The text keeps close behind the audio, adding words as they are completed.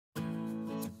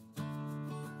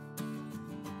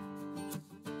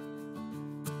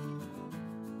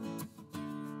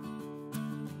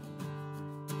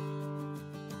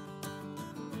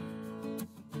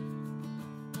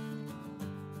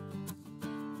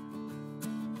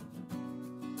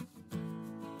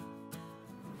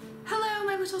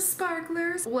little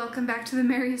sparklers. Welcome back to the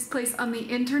merriest place on the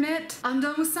internet. I'm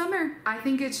done with summer. I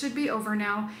think it should be over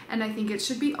now, and I think it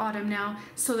should be autumn now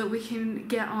so that we can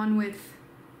get on with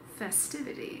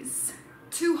festivities.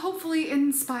 To hopefully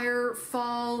inspire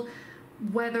fall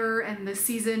weather and the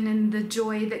season and the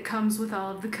joy that comes with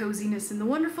all of the coziness and the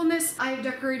wonderfulness, I have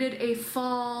decorated a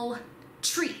fall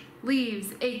tree.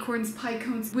 Leaves, acorns, pie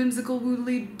cones, whimsical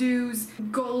woodly dews,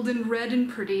 golden, red, and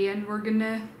pretty, and we're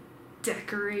gonna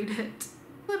decorate it.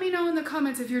 Let me know in the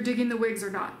comments if you're digging the wigs or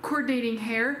not. Coordinating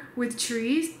hair with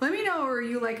trees. Let me know, or are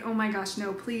you like, oh my gosh,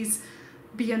 no, please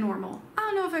be a normal. I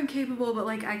don't know if I'm capable, but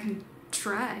like I can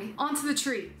try. Onto the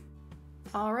tree.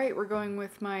 All right, we're going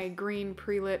with my green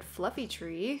pre-lit fluffy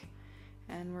tree,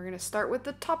 and we're gonna start with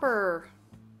the topper.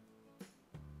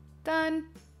 Done.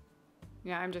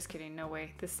 Yeah, I'm just kidding, no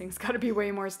way. This thing's gotta be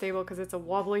way more stable because it's a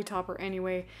wobbly topper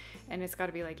anyway, and it's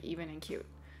gotta be like even and cute.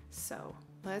 So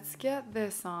let's get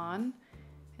this on,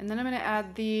 and then I'm gonna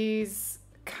add these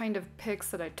kind of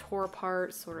picks that I tore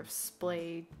apart, sort of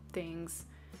splay things,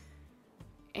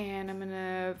 and I'm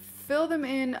gonna fill them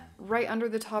in right under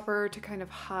the topper to kind of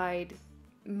hide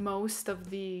most of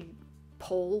the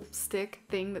pole stick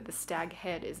thing that the stag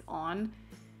head is on.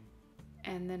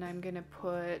 And then I'm gonna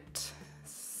put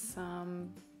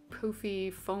some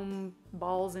poofy foam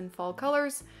balls in fall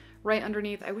colors right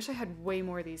underneath. I wish I had way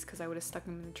more of these because I would have stuck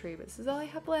them in the tree, but this is all I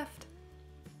have left.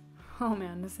 Oh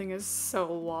man, this thing is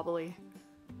so wobbly.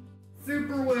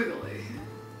 Super wiggly.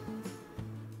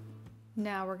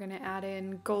 Now we're gonna add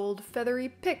in gold feathery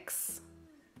picks.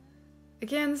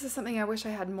 Again, this is something I wish I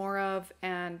had more of,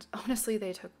 and honestly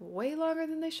they took way longer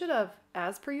than they should have,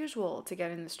 as per usual, to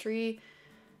get in this tree.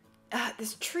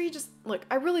 This tree just, look,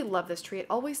 I really love this tree. It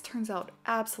always turns out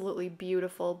absolutely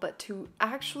beautiful, but to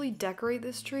actually decorate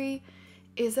this tree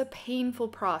is a painful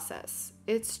process.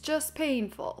 It's just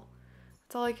painful.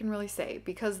 That's all I can really say,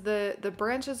 because the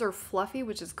branches are fluffy,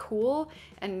 which is cool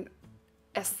and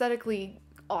aesthetically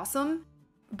awesome,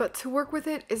 but to work with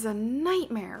it is a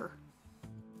nightmare.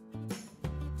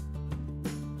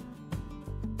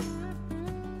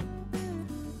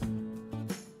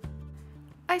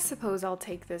 I suppose I'll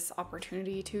take this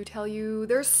opportunity to tell you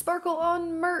there's Sparkle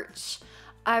On merch.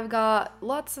 I've got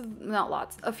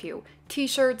a few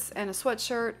t-shirts and a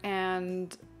sweatshirt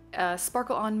and a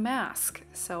Sparkle On mask,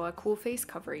 so a cool face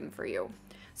covering for you.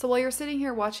 So while you're sitting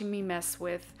here watching me mess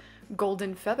with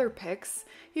golden feather picks,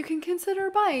 you can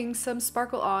consider buying some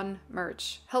Sparkle On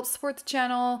merch. Helps support the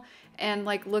channel and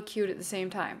like look cute at the same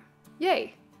time.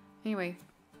 Yay! Anyway,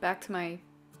 back to my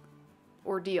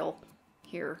ordeal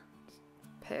here.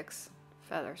 Picks,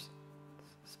 feathers,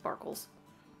 sparkles.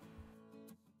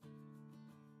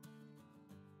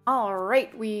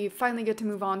 Alright, we finally get to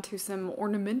move on to some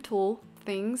ornamental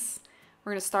things.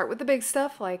 We're gonna start with the big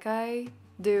stuff like I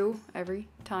do every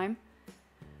time.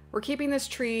 We're keeping this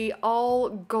tree all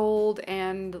gold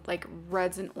and like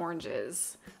reds and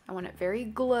oranges. I want it very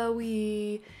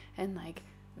glowy and like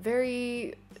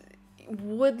very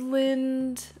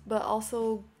woodland, but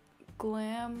also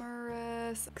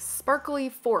glamorous, sparkly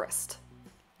forest.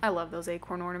 I love those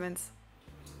acorn ornaments.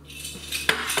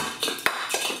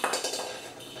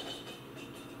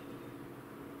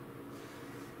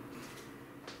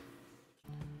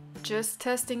 Just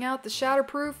testing out the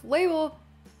shatterproof label.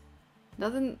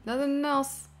 Nothing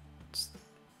else. Just,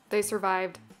 they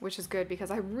survived, which is good because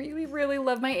I really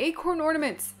love my acorn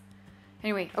ornaments.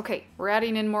 Anyway, okay, we're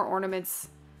adding in more ornaments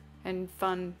and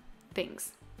fun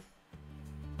things.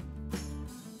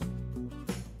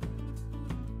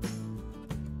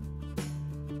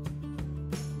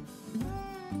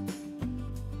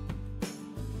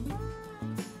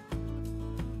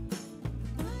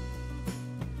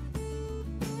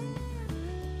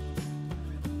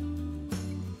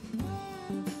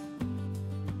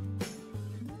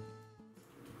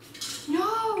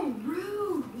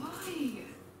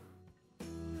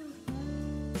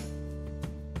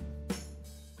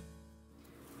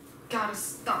 Gotta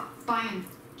stop buying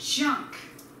junk.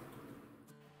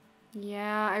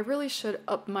 Yeah, I really should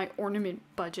up my ornament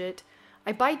budget.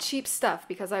 I buy cheap stuff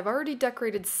because I've already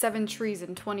decorated 7 trees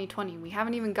in 2020. We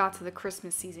haven't even got to the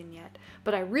Christmas season yet.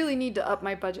 But I really need to up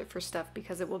my budget for stuff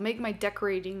because it will make my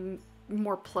decorating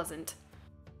more pleasant.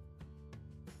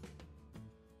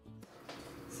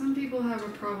 Some people have a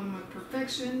problem with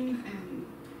perfection, and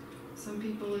some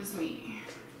people is me.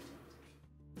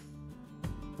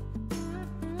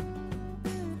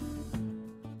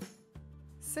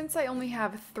 Since I only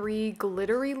have 3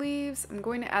 glittery leaves, I'm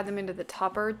going to add them into the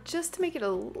topper just to make it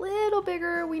a little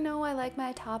bigger. We know I like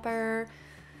my topper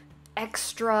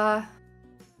extra.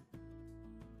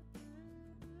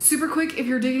 Super quick, if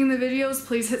you're digging the videos,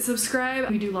 please hit subscribe.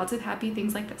 We do lots of happy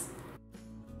things like this.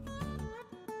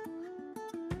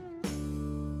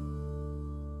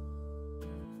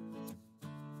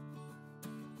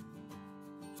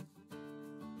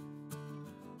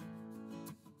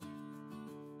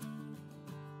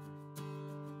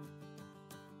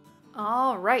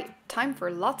 All right, time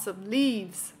for lots of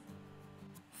leaves.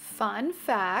 Fun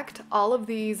fact, all of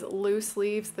these loose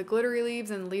leaves, the glittery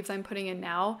leaves and leaves I'm putting in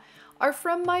now, are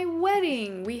from my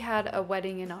wedding. We had a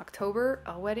wedding in October.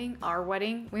 Our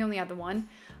wedding. We only had the one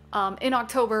in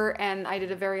October, and I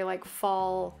did a very like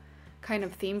fall kind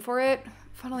of theme for it.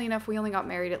 Funnily enough, we only got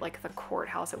married at like the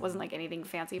courthouse. It wasn't like anything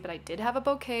fancy, but I did have a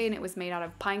bouquet and it was made out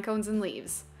of pine cones and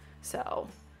leaves. So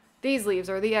these leaves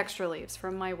are the extra leaves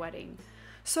from my wedding.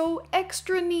 So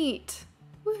extra neat.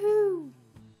 Woohoo!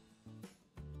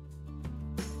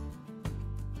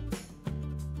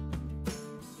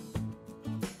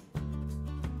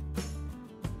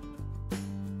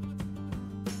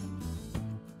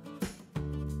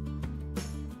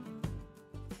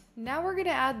 Now we're gonna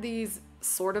add these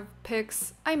sort of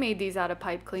picks. I made these out of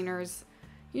pipe cleaners.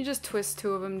 You just twist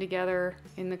two of them together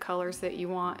in the colors that you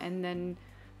want and then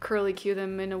curly cue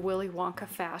them in a Willy Wonka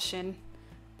fashion.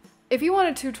 If you want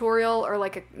a tutorial or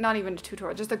like not even a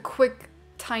tutorial, just a quick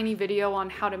tiny video on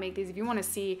how to make these, if you want to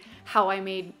see how I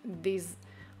made these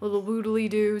little woodly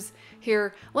doos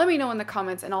here, let me know in the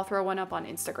comments and I'll throw one up on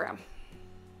Instagram.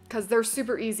 Cause they're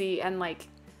super easy and like,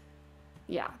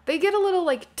 yeah, they get a little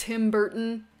like Tim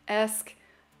Burton-esque,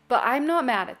 but I'm not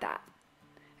mad at that.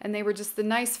 And they were just the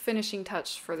nice finishing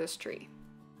touch for this tree.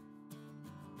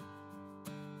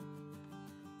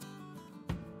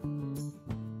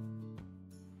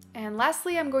 And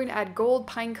lastly, I'm going to add gold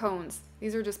pine cones.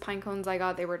 These are just pine cones I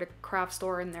got. They were at a craft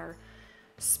store and they're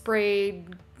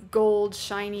sprayed gold,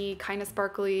 shiny, kind of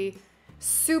sparkly,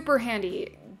 super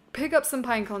handy. Pick up some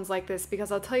pine cones like this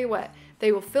because I'll tell you what,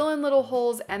 they will fill in little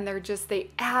holes and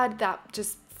they add that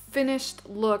just finished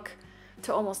look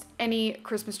to almost any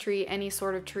Christmas tree, any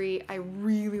sort of tree. I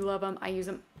really love them. I use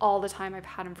them all the time. I've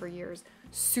had them for years.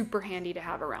 Super handy to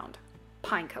have around.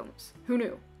 Pine cones. Who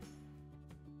knew?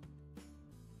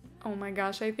 Oh my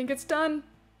gosh, I think it's done.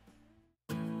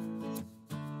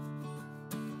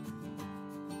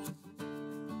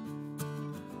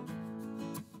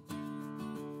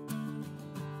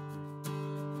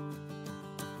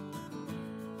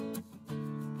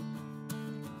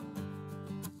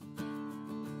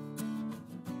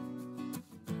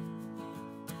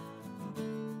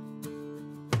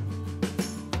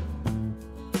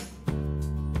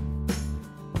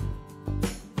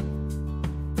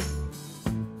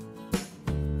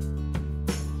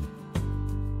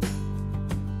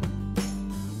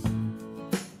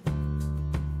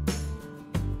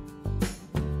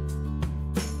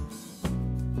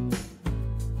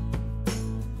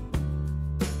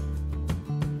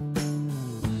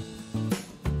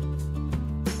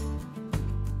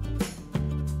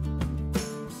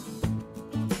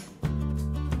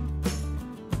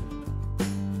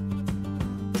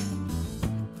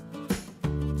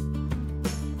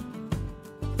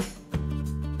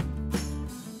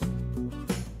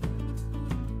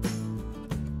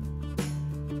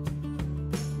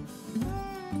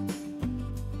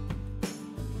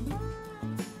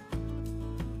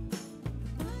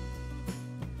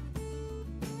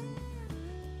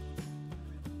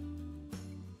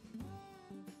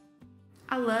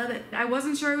 I love it. I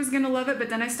wasn't sure I was gonna love it, but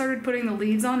then I started putting the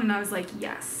leaves on and I was like,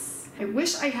 yes. I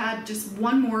wish I had just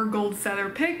one more gold feather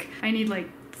pick. I need like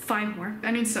 5 more.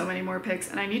 I need so many more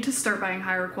picks and I need to start buying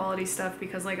higher quality stuff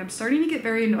because like I'm starting to get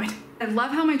very annoyed. I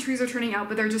love how my trees are turning out,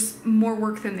 but they're just more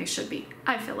work than they should be,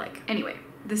 I feel like. Anyway,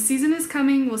 the season is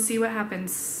coming. We'll see what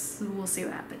happens. We'll see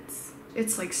what happens.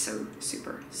 It's like so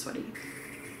super sweaty.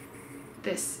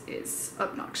 This is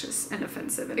obnoxious and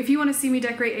offensive. If you want to see me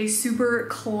decorate a super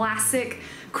classic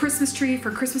Christmas tree for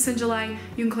Christmas in July,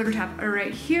 you can click or tap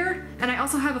right here. And I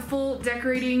also have a full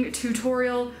decorating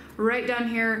tutorial right down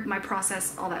here, my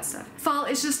process, all that stuff. Fall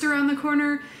is just around the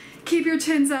corner. Keep your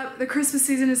chins up. The Christmas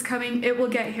season is coming. It will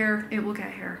get here. It will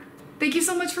get here. Thank you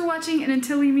so much for watching, and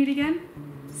until we meet again,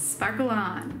 sparkle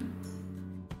on.